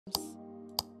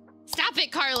Stop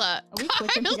it, Carla. Are we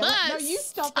clicking together? No, you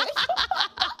stop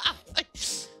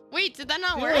it. Wait, did that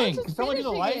not work? Can someone do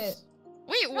the lights?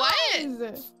 Wait, what?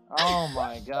 Oh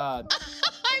my god.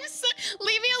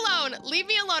 Leave me alone. Leave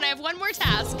me alone. I have one more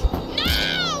task.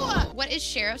 No! What is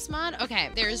sheriff's mod? Okay,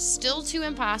 there's still 2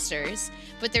 imposters,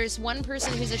 but there's one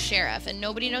person who's a sheriff, and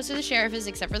nobody knows who the sheriff is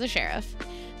except for the sheriff.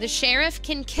 The sheriff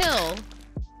can kill,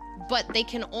 but they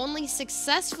can only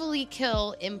successfully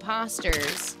kill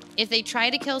imposters. If they try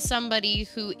to kill somebody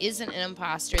who isn't an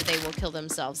imposter, they will kill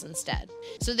themselves instead.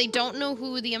 So they don't know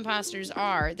who the imposters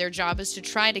are. Their job is to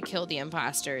try to kill the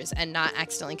imposters and not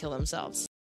accidentally kill themselves.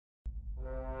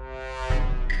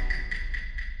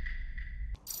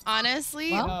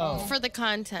 Honestly, for the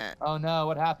content. Oh no,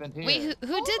 what happened here? Wait,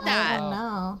 who did that? Oh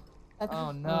no. That's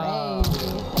oh no.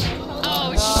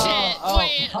 Oh shit,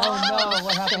 wait. Oh no,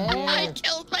 what happened here? I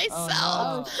killed myself.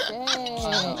 Oh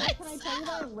shit. Can I tell you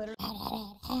that I literally...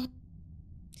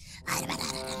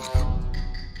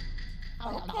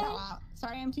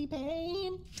 Sorry, I'm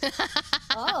T-Pain.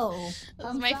 Oh. This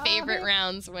is my favorite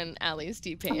rounds when Allie's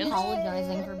T-Pain.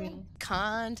 Apologizing for being...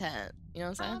 Content. You know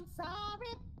what I'm saying? I'm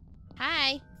sorry.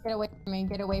 Hi. Get away from me.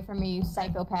 Get away from me, you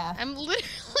psychopath. I'm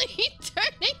literally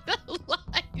turning the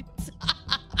lights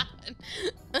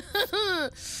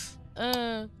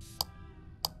on.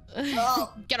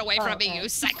 Get away from me, you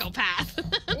psychopath.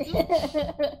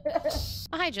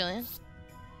 Oh, hi, Julien.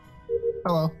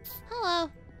 Hello. Hello.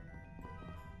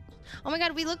 Oh my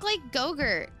god, we look like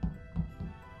Go-Gurt.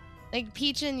 Like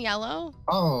peach and yellow.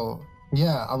 Oh,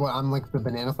 yeah. I'm like the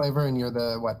banana flavor and you're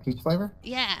the, what, peach flavor?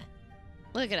 Yeah.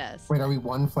 Look at us. Wait, are we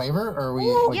one flavor or are we?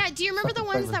 Like, yeah, do you remember the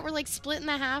ones that were like split in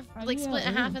the half, like split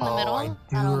in half in the middle? I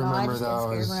do remember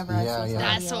those. Yeah, yeah.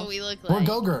 That's what we look like. We're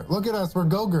Go-Gurt. Look at us. We're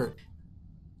Go-Gurt.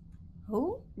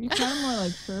 Who? You sound more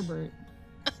like Sherbert.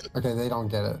 Okay, they don't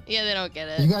get it. Yeah, they don't get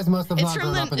it. You guys must have not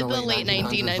grown up in the late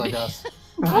 1900s like us.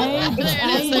 There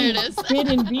it is. Did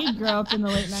indeed grow up in the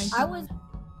late 90s. I was...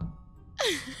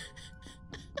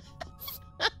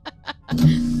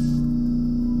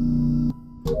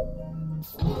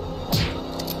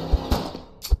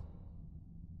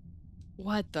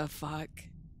 What the fuck?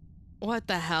 What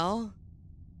the hell?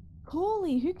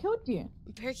 Cooley, who killed you?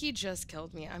 Bearki just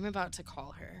killed me. I'm about to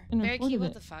call her. And Bearki,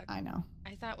 what the fuck? I know.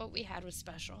 I thought what we had was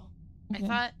special. Okay. I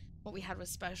thought what we had was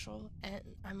special, and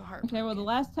I'm heartbroken. Okay, well, the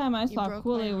last time I saw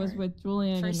Cooley was with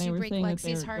Julien, First and they you were break saying Lexi's that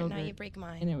they were heart, now you Go-Gurt. break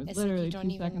mine. And it was it's literally like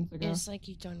 2 seconds ago. It's like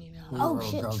you don't even know. Oh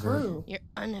shit, true. You're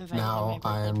uninvited. Now to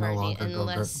my I am birthday no party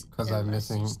longer Go-Gurt because I'm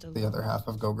missing the other half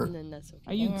of Go-Gurt. And then that's okay.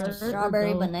 Are you Gurt?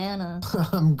 Strawberry banana.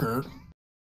 I'm Gurt.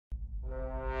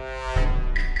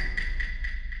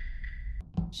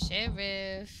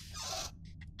 Sheriff.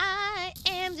 I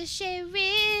am the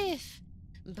sheriff,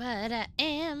 but I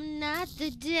am not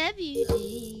the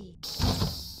deputy.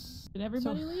 Did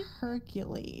everybody leave?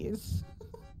 Hercules.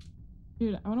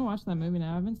 Dude, I want to watch that movie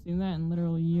now. I haven't seen that in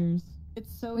literally years.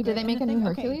 It's so Wait, did they make a new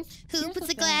Hercules? Who puts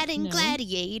a glad in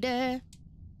Gladiator?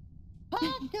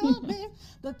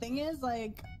 The thing is,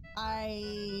 like,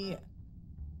 I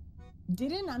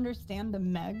didn't understand the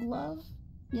Meg love.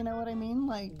 You know what I mean?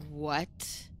 Like, what?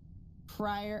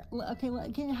 Prior, okay,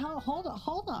 hold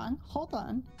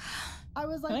on. I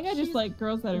was like, I think I just like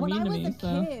girls that are mean to me. When I was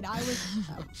a kid, I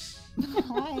was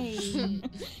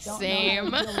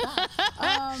same.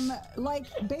 Like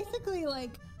basically,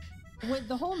 like with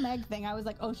the whole Meg thing, I was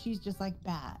like, oh, she's just like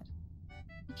bad.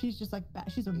 She's just like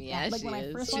bad. She's a bad. Like when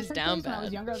I first watched her when I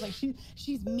was younger, I was like,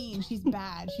 she's mean, she's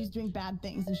bad, she's doing bad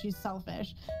things, and she's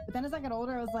selfish. But then as I got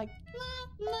older, I was like,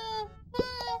 nah.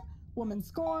 Woman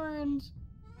scorned.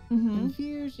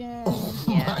 Confusion.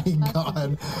 Yeah. Oh my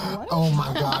god. Oh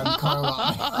my god,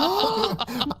 Carla.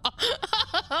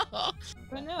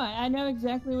 But no, I know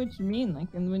exactly what you mean.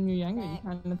 Like, and when you're younger, you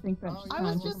kind of think that. I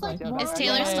was just like, is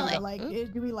Taylor still like?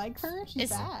 Do we like her?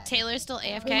 She's bad. Taylor still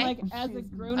AFK? Like as a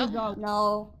grown adult.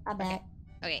 No, I'm back.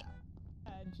 Okay.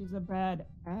 She's a bad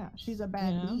ass. She's a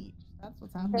bad beach. That's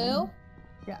what's happening. Who?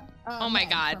 Yeah. Oh my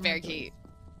god, Bearki.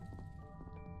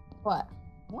 What?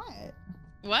 What?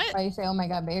 What? Why you say, oh my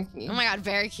god, Bearki? Oh my god,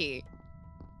 Bearki.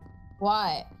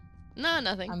 What? No,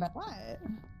 nothing. What?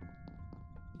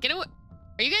 Get away.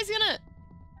 Are you guys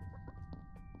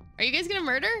gonna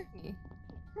murder?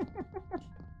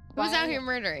 Who's out here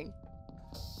murdering?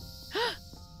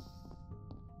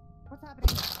 What's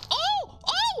happening? Oh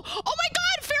my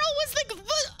god! Farrell was the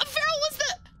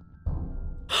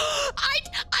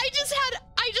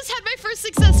I just had my first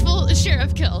successful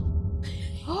sheriff kill.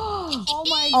 Oh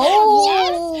my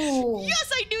god. Oh!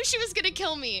 Yes, I knew she was gonna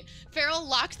kill me. Farrell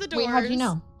locked the doors. Wait, how'd you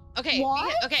know? Okay.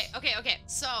 What? Okay.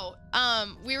 So,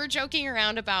 we were joking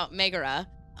around about Megara.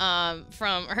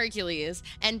 from Hercules,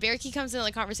 and Bearki comes into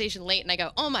the conversation late, and I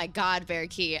go, oh my God,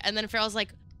 Bearki. And then Farrell's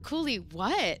like, Coolie,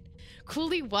 what?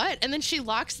 Coolie, what? And then she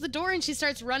locks the door and she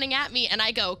starts running at me, and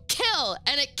I go, kill,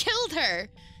 and it killed her.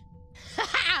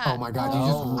 Oh my God,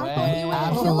 you just way.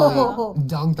 absolutely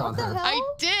dunked on her. I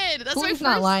did. That's Coolie's my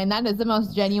not first. lying. That is the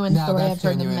most genuine story I've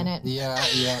heard in a minute. Yeah,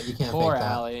 you can't Poor fake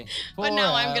that. Allie. But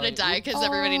now I'm gonna die because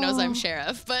everybody knows I'm Oh.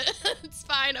 sheriff. But it's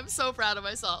fine. I'm so proud of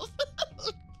myself.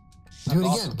 Do it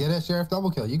again. Get a sheriff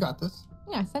double kill. You got this.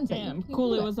 Yeah, sense it. Damn, You can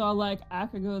Cooley do it. was all like, I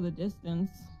could go the distance.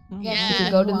 Yeah, Yeah. you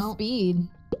could go to the Well. speed.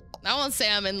 I won't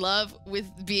say I'm in love with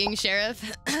being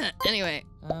sheriff. Anyway,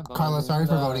 Carla, sorry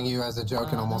for voting you as a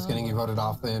joke and almost getting you voted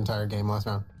off the entire game last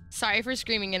round. sorry for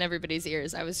screaming in everybody's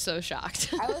ears. I was so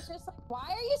shocked. I was just like, why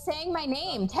are you saying my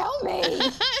name? Tell me.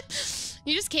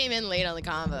 You just came in late on the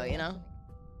combo, you know?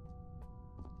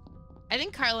 I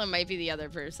think Carla might be the other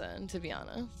person, to be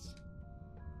honest.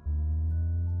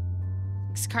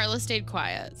 'Cause Carla stayed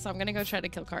quiet, so I'm gonna go try to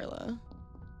kill Carla.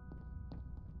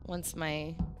 Once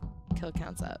my kill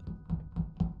counts up.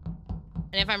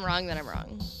 And if I'm wrong, then I'm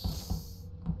wrong.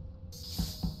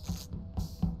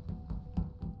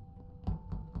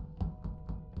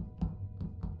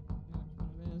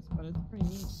 But it's pretty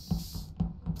neat.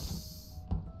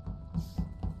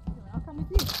 I'll come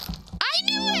with you. I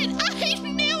knew it! I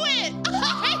knew it!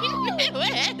 I knew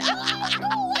it!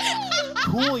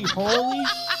 Coolie, holy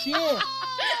shit!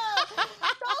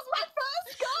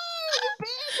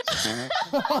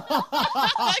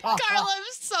 Carla, I'm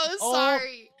so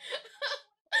sorry.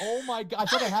 Oh my God, I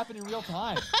thought that happened in real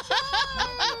time.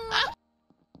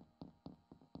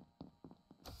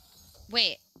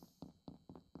 Wait.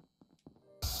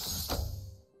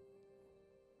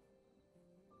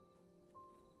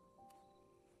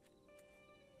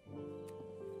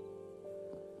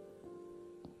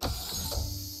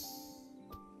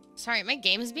 Sorry, my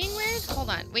game is being weird. Hold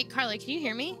on. Wait, Carla, can you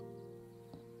hear me?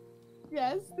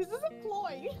 Yes, this is a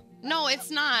ploy. No, it's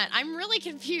not. I'm really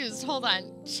confused. Hold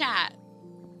on. Chat.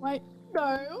 Wait,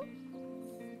 no.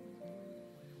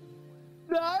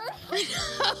 No.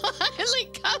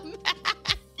 Like, come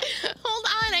back. Hold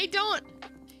on. I don't.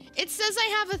 It says I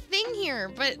have a thing here,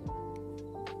 but.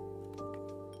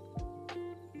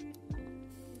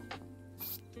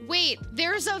 Wait,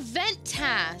 there's a vent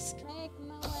task.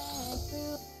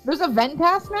 There's a vent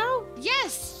task now?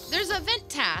 Yes, there's a vent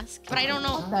task, but I don't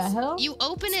know. What the hell? You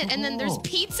open it and then there's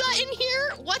pizza in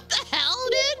here? What the hell,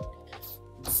 dude?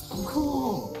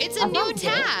 Cool. It's a That new sounds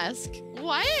good. task.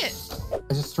 What?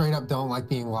 I just straight up don't like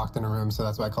being locked in a room, so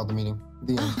that's why I called the meeting.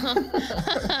 The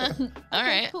end. All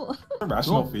right. Cool.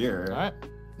 Rational Cool. fear. All right,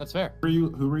 that's fair.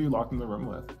 Who were you locked in the room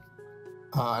with?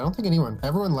 I don't think anyone.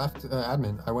 Everyone left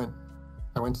admin. I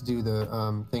went to do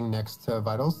the thing next to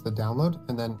vitals, the download,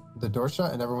 and then the door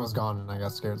shut, and everyone was gone, and I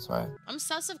got scared. So I'm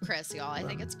sus of Chris, y'all. I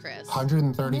think it's Chris.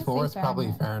 134 is Yes,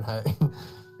 probably Fahrenheit.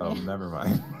 Oh, never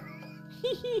mind.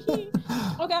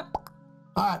 Okay.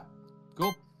 All right,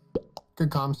 Cool. good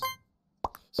comms.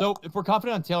 So if we're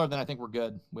confident on Taylor, then I think we're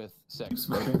good with 6. Who's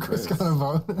voting Chris Chris? got a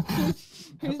vote.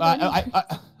 Who's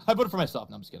I voted for myself.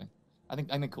 No, I'm just kidding. I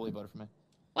think Cooley voted for me.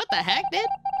 What the heck, dude?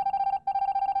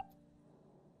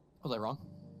 Was I wrong?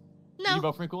 Did No. you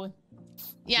vote for me, Cooley?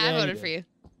 Yeah, Yeah, I you voted did. for you.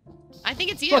 I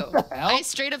think it's you. What the hell? I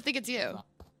straight up think it's you.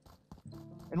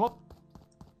 And what?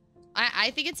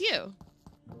 I think it's you.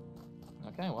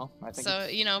 Okay, well, I think. So,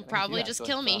 it's- you I know, think it's probably you, just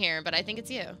actually, kill me so. here, but I think it's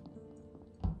you.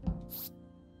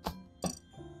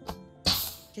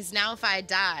 Because now if I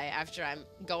die after I'm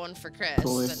going for Chris,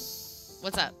 Cooley. then...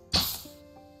 What's up?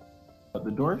 The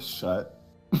door's shut.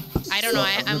 I don't know.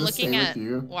 I'm gonna looking stay at with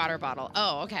you. water bottle.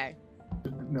 Oh, okay.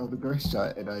 No, the door's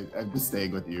shut, and I'm just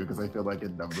staying with you because I feel like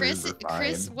in numbers Chris are fine.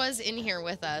 Chris was in here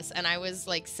with us, and I was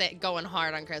like going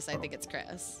hard on Chris. I think it's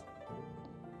Chris.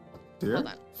 Here? Hold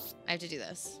on. I have to do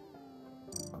this.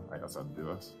 I guess I'll do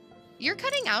this. You're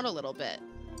cutting out a little bit.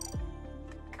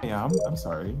 Yeah, I'm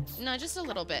sorry. No, just a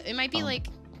little bit. It might be like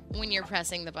when you're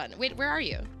pressing the button. Wait, where are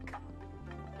you?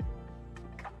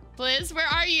 Blizz, where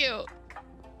are you?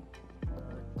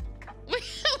 Where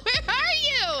are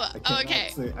you? Okay.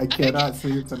 I cannot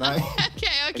sleep tonight.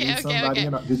 Okay.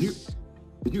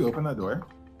 Did you open that door?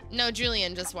 No,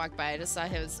 Julien just walked by. I just saw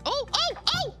his. Oh!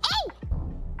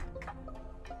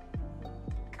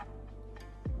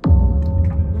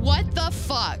 What the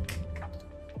fuck?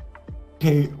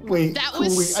 Hey, wait. That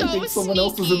was Cooley, so I think someone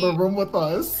else was in the sneaky. room with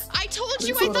us. I told I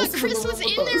you think I someone thought else Chris was in the was room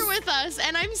in with there us. with us,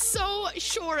 and I'm so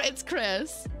sure it's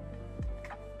Chris.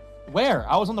 Where?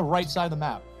 I was on the right side of the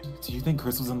map. Do you think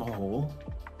Chris was in the hole?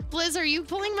 Blizz, are you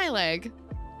pulling my leg?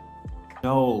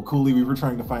 No, Cooley, we were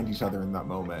trying to find each other in that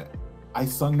moment. I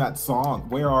sung that song.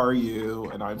 Where are you?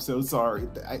 And I'm so sorry.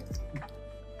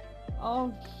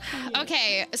 Oh, shit.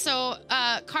 Okay, so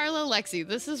Carla, Lexi,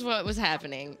 this is what was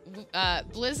happening.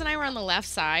 Blizz and I were on the left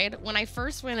side. When I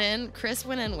first went in, Chris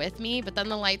went in with me, but then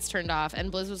the lights turned off,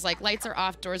 and Blizz was like, lights are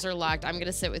off, doors are locked, I'm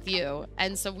gonna sit with you.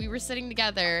 And so we were sitting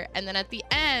together, and then at the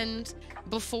end,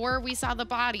 before we saw the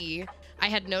body, I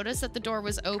had noticed that the door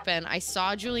was open. I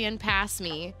saw Julien pass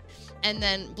me, and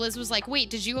then Blizz was like, wait,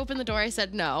 did you open the door? I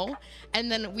said no.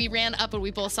 And then we ran up and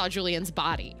we both saw Julian's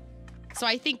body. So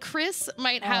I think Chris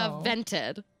might have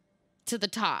vented to the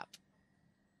top.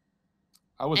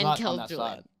 I was and not killed on that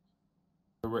Julien.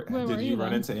 side. Did you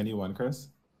run into anyone, Chris?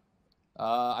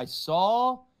 I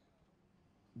saw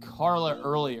Carla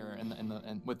earlier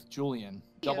and with Julien.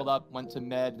 Doubled up, went to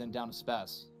med, then down to spec.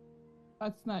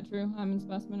 That's not true. I'm in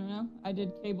specimen right now. I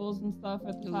did cables and stuff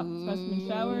at the top of the specimen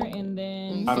shower, and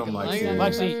then I don't like it.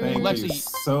 Lexi,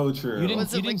 so true. You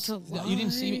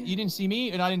didn't see me,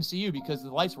 and I didn't see you because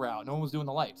the lights were out. No one was doing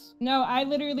the lights. No, I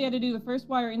literally had to do the first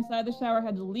wire inside the shower,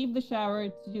 had to leave the shower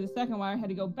to do the second wire, had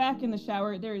to go back in the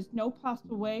shower. There is no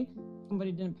possible way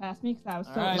somebody didn't pass me because I was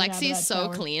so Lexi's so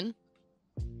clean.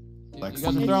 You guys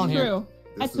are thrown here.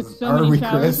 I took so many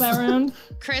showers that round.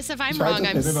 Chris, if I'm wrong,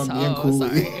 I'm so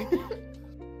sorry.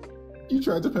 You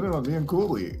tried to pin it on me and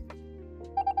Cooley.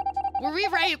 Were we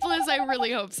right, Blizz? I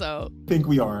really hope so. I think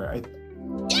we are.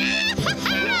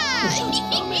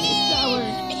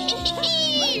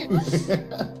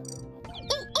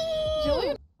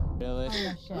 Julien? Really?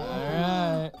 Oh, shit.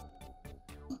 Alright.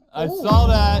 I saw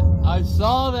that. I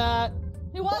saw that.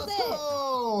 Who was it?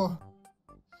 Oh,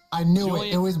 I knew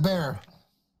it. It was Bear.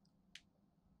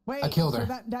 Wait, I killed her.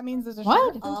 So that means there's a What?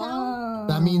 sheriff in town?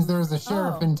 That means there's a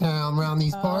sheriff in town around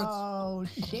these parts. Oh,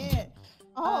 shit.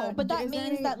 Oh, but that is there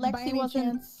means any- that by Lexi any wasn't.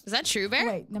 chance- Is that true, Bear?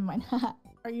 Wait, never mind.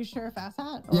 Are you Sheriff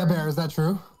Asshat? Yeah, Bear, is that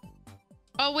true?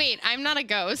 Oh, wait, I'm not a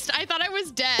ghost. I thought I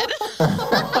was dead.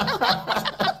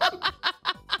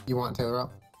 You want Taylor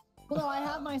up? Well, no, I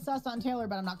have my sus on Taylor,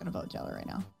 but I'm not going to vote Taylor right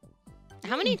now.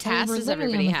 How many We're tasks does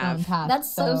literally everybody on the same have? task,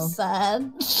 That's so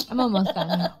sad. I'm almost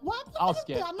done. What? I'll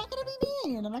skip. I'm not going to be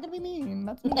mean. I'm not going to be mean.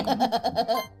 That's mean.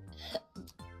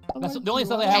 That's the only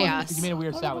stuff I have Chaos. was you made a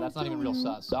weird sound, but that's not even real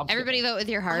sus. So I'm Everybody vote with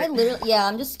your heart. I literally, yeah,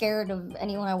 I'm just scared of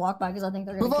anyone I walk by because I think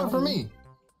they're Who gonna voted for kill me. me?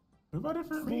 Who voted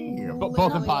for me? Both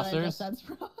Literally imposters. what I just said.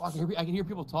 I can hear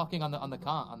people talking on the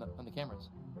cameras.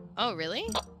 Oh, really?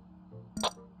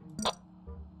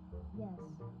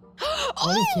 Oh,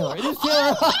 it is Taylor. It is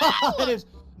Taylor. It is.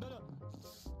 No.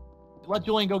 Let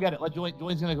Julien go get it.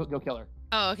 Julien's gonna go kill her.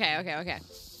 Oh, okay.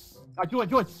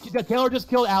 Julien. Taylor just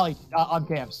killed Allie on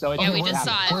cam. So Yeah, we just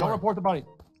saw it. Don't report the body.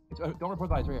 Don't report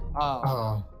the body. It's right here.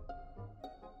 Oh.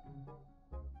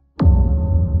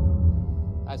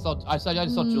 I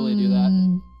just saw Julia do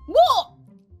that. What?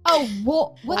 Oh,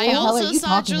 what the I hell also are you saw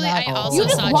talking Julia. about? I You also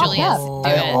just saw walked Julia up. do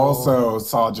I it. also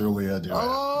saw Julia do it.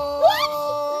 What?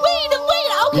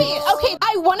 Wait, okay.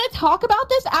 I want to talk about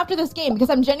this after this game because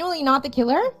I'm genuinely not the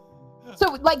killer.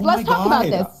 So, like, let's talk about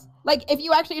this. Like, if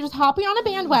you actually just hopping on a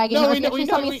bandwagon, or if you actually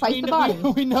saw me slice the body.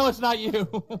 We know it's not you.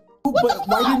 But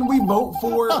why didn't we vote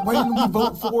for?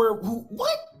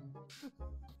 What?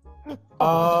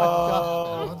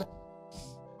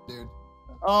 Dude.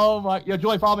 Oh my! Yo,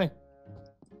 Julie, follow me.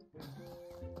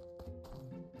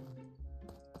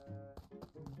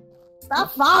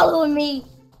 Stop following me.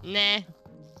 Nah.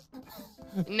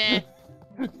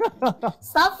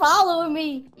 Stop following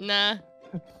me. Nah.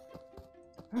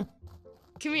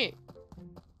 Come here.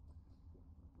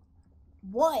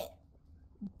 What?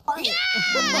 Julia!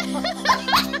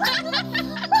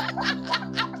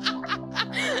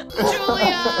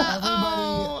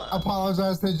 Everybody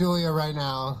apologize to Julia right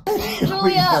now.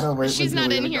 Julia! She's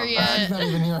not in here She's yet. not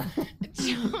even here.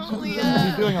 Julia.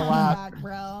 She's doing a lap. Back,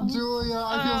 bro. Julia,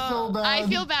 I feel so bad. I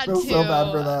feel bad I feel too. so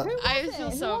bad for that. I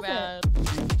feel so bad.